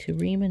just need to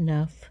ream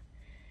enough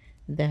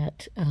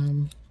that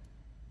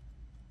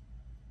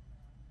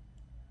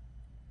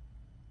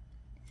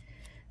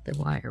the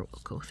wire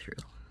will go through.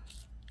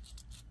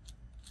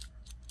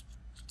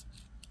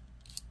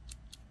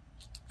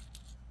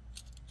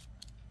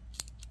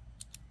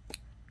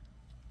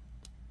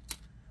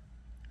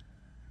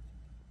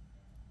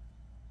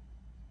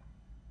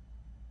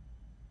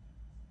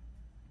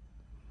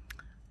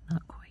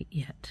 Not quite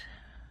yet.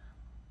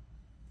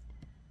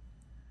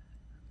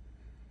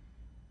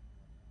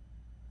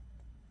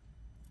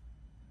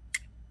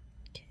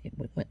 Okay,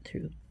 we went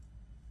through,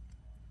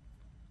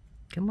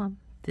 come on,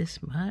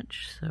 this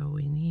much, so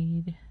we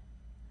need,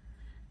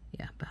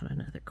 yeah, about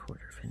another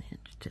 1/4 of an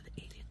inch to the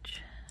 1/8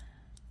 inch.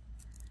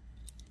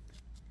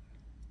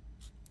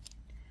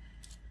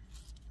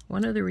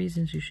 One of the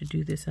reasons you should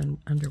do this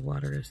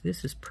underwater is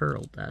this is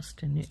pearl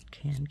dust, and it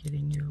can get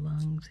in your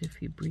lungs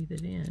if you breathe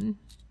it in.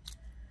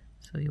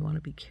 So you want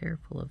to be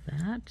careful of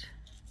that.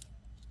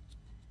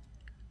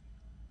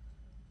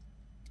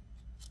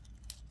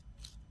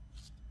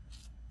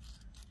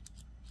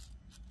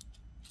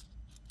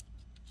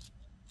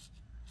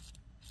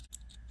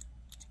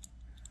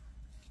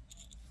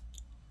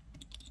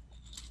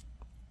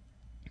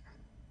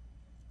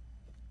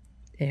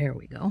 There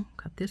we go.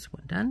 Got this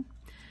one done.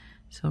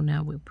 So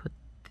now we'll put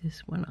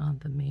this one on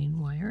the main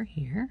wire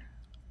here.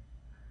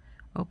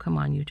 Oh, come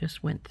on, you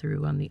just went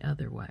through on the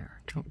other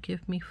wire. Don't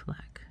give me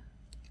flack.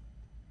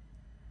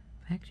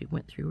 I actually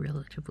went through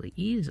relatively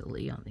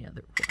easily on the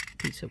other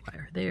piece of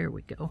wire. There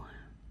we go.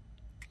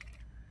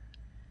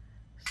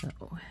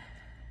 So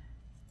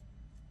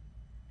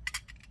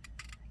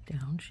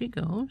down she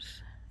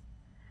goes.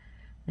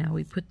 Now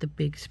we put the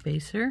big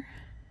spacer,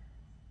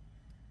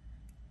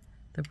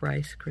 the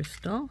rice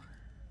crystal,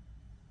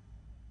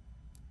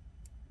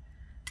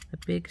 the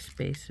big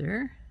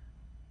spacer,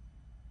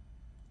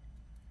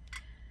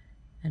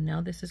 and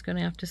now this is going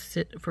to have to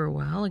sit for a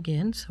while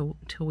again, so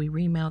until we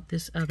remount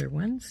this other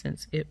one,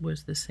 since it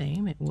was the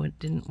same, it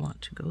didn't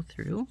want to go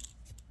through.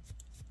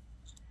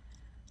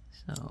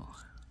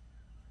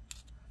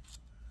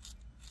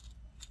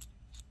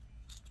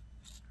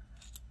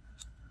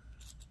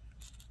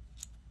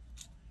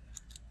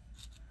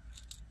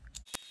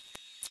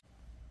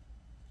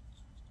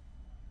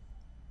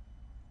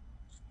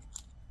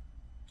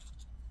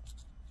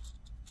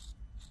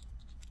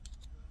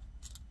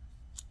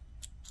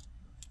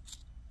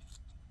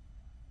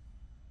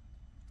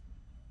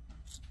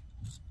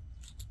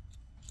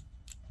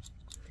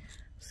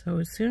 So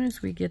as soon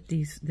as we get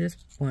this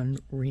one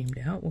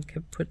reamed out, we'll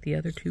put the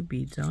other 2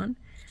 beads on,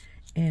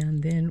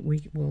 and then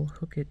we will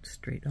hook it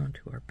straight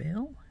onto our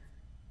bell,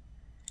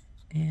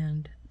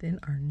 and then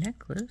our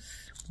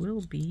necklace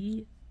will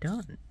be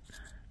done.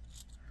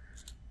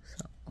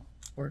 So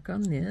work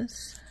on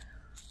this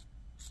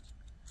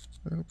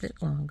a little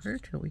bit longer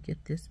till we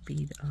get this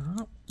bead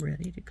up,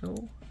 ready to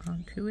go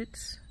onto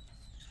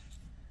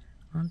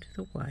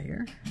the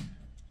wire.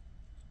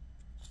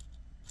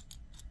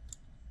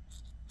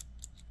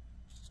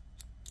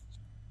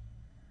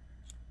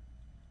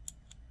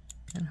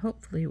 And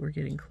hopefully we're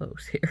getting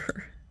close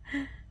here.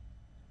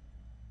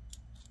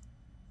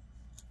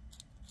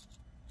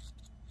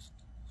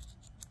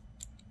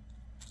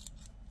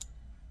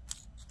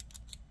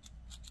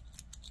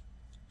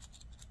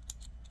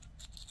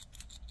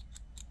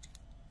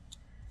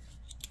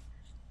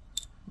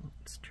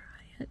 Let's try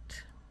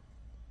it.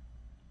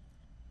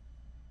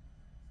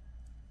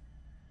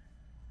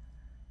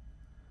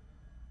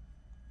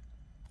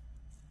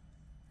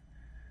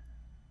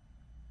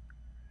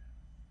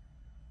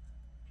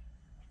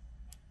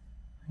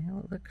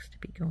 Well, it looks to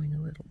be going a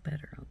little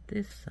better on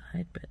this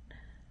side, but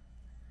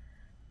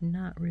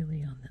not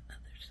really on the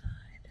other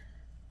side.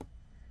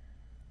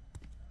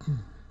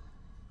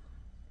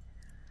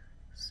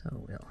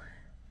 So we'll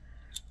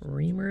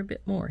ream her a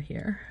bit more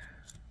here.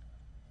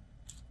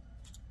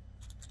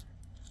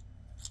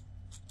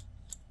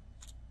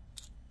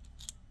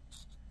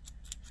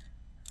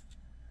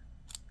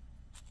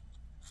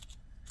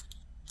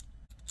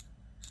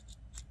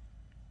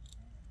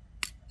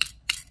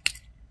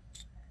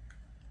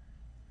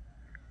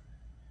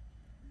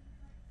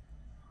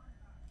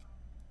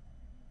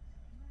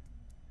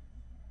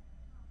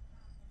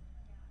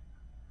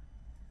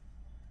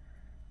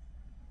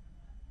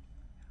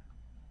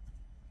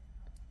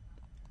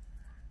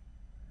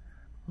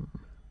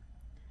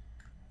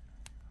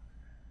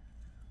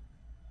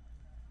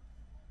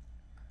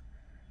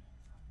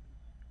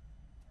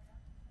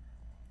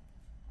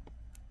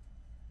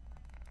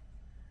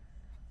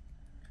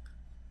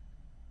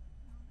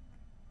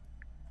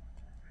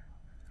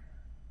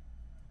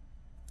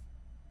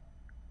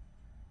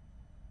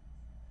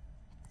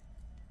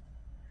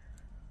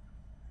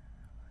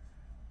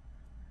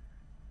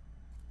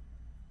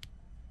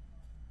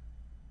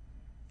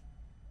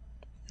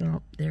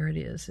 Oh, there it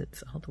is.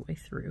 It's all the way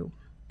through.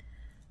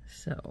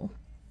 So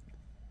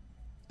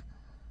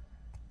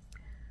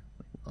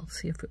we'll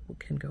see if it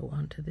can go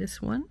onto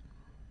this one.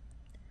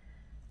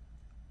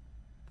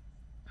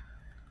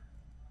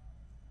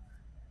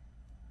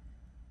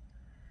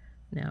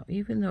 Now,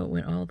 even though it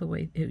went all the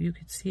way, you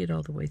could see it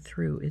all the way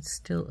through, it's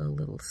still a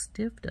little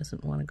stiff,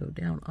 doesn't want to go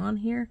down on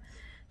here.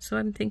 So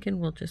I'm thinking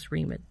we'll just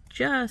ream it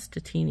just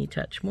a teeny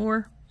touch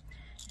more,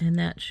 and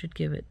that should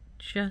give it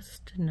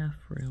just enough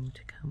room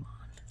to come on.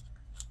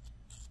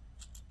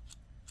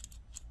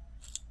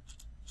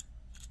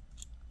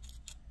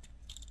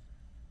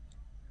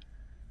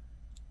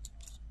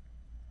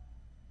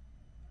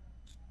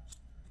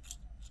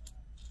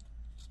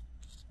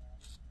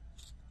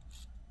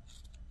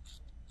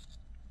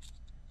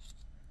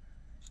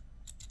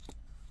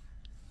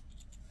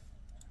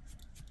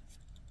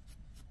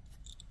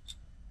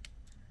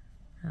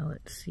 Now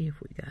let's see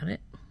if we got it.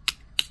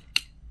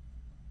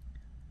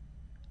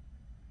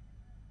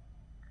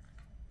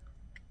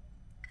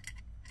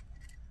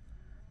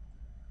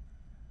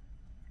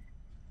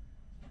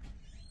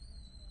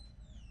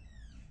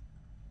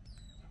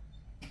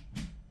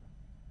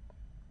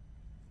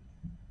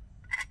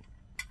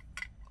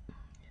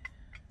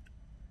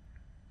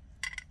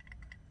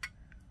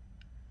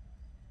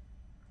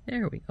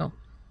 There we go.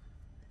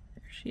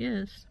 There she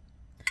is.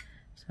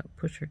 So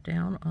push her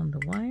down on the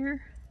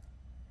wire.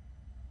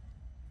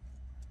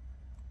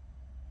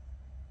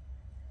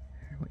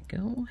 There we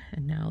go.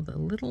 And now the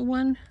little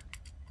one.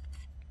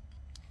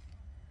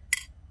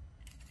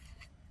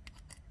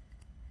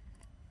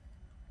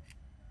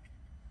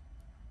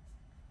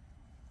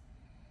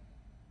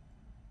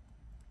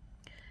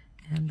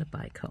 And the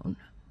bicone.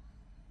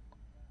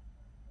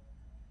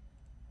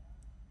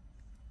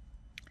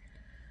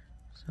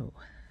 So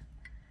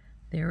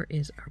there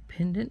is our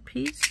pendant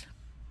piece.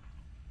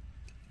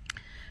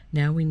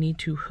 Now we need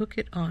to hook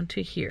it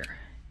onto here.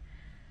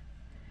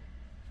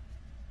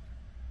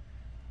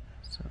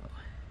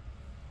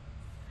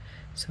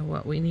 So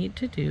what we need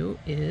to do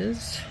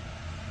is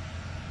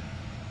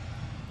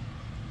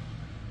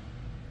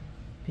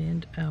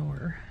bend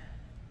our,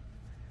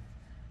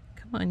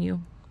 come on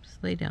you,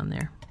 just lay down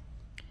there.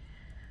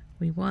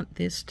 We want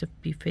this to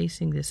be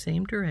facing the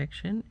same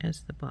direction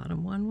as the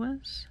bottom one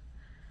was.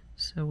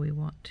 So we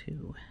want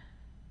to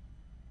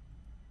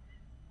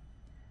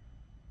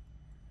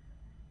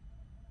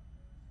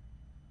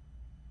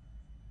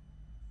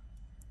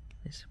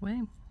this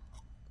way.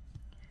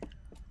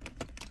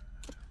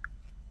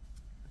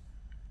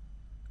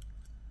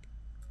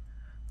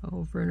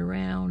 Over and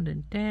around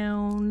and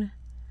down.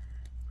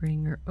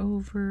 Bring her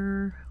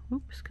over.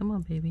 Oops, come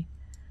on, baby.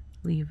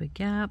 Leave a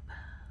gap.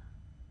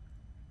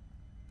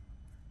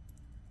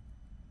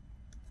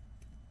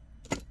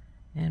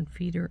 And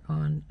feed her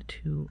on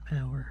to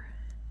our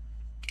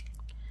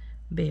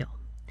bail.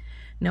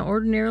 Now,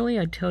 ordinarily,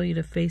 I'd tell you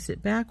to face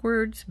it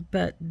backwards,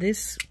 but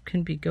this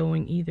can be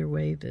going either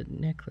way, the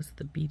necklace,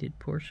 the beaded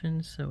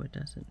portion, so it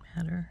doesn't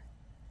matter.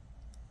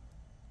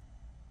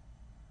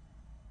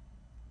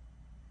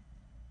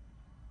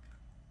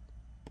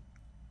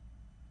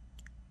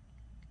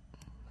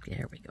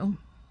 There we go.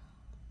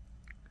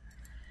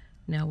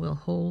 Now we'll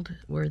hold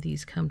where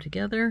these come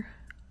together.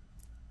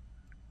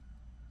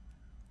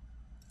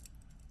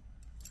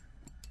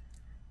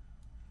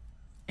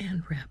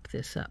 And wrap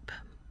this up.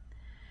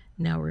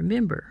 Now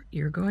remember,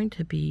 you're going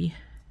to be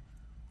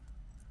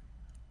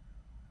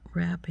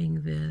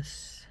wrapping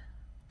this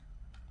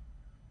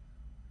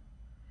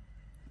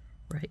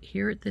right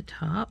here at the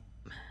top.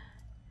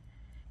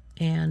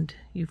 And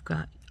you've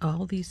got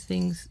all these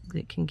things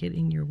that can get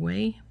in your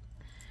way.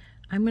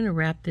 I'm going to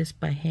wrap this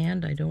by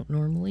hand. I don't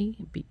normally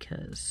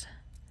because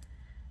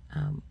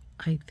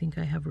I think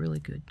I have really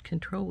good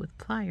control with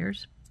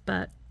pliers,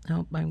 but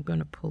nope, I'm going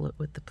to pull it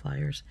with the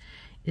pliers.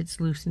 It's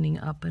loosening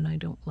up and I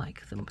don't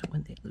like them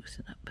when they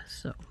loosen up.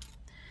 So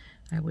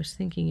I was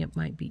thinking it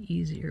might be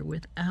easier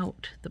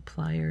without the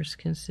pliers,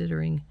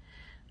 considering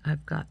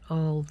I've got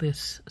all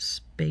this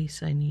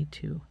space I need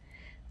to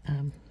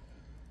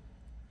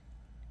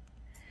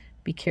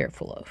be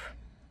careful of.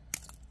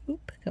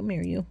 Oop, come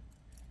here you.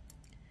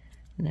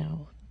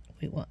 Now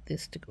we want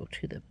this to go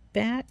to the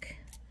back,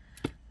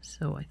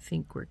 so I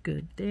think we're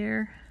good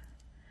there.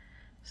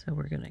 So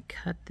we're going to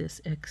cut this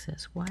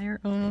excess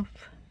wire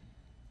off.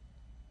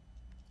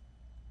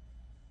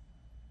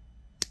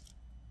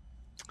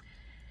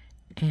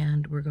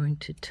 And we're going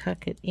to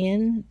tuck it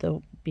in,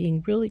 though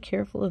being really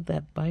careful of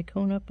that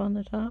bicone up on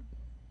the top.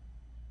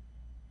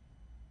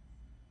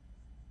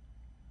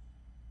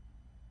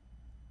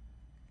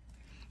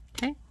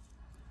 Okay.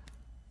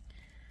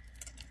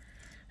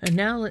 And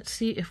now let's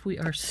see if we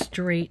are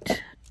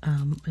straight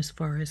as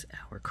far as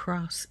our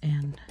cross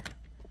and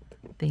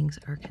things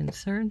are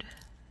concerned.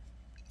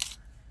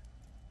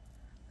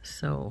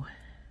 So,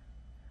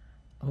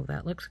 oh,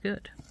 that looks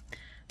good.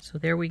 So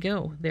there we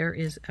go. There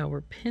is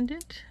our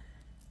pendant.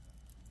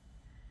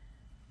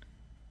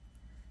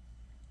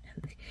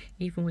 And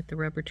even with the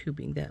rubber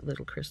tubing, that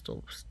little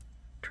crystal was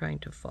trying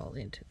to fall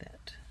into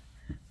that.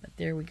 But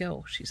there we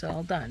go. She's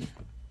all done.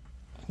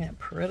 Isn't that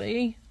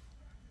pretty?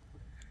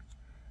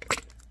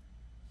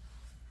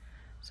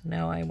 So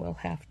now I will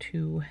have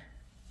to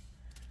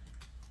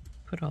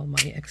put all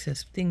my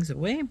excess things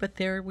away, but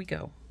there we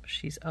go.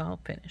 She's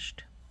all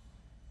finished.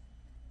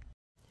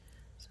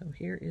 So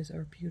here is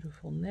our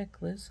beautiful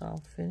necklace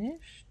all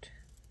finished.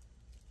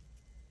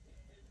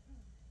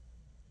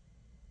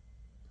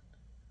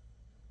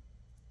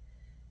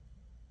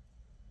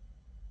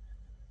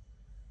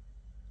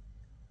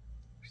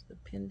 There's the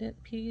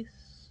pendant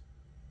piece,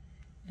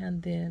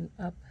 and then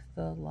up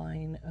the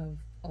line of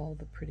all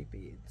the pretty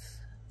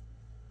beads.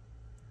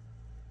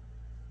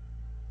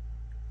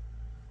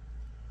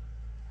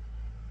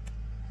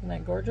 Isn't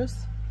that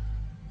gorgeous?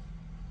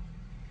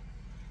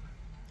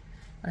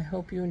 I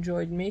hope you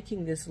enjoyed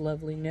making this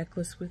lovely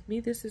necklace with me.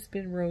 This has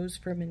been Rose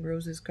from In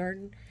Rose's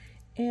Garden,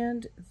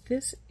 and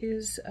this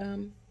is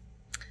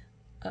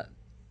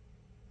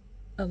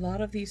a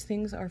lot of these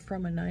things are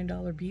from a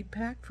 $9 bead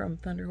pack from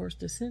Thunderhorse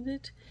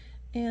Descendant,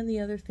 and the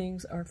other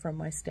things are from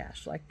my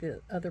stash, like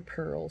the other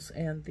pearls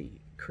and the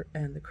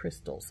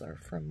crystals are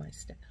from my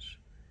stash.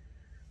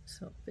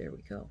 So there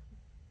we go.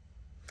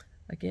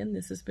 Again,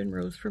 this has been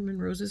Rose from In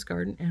Rose's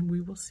Garden, and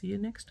we will see you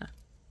next time.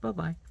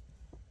 Bye-bye.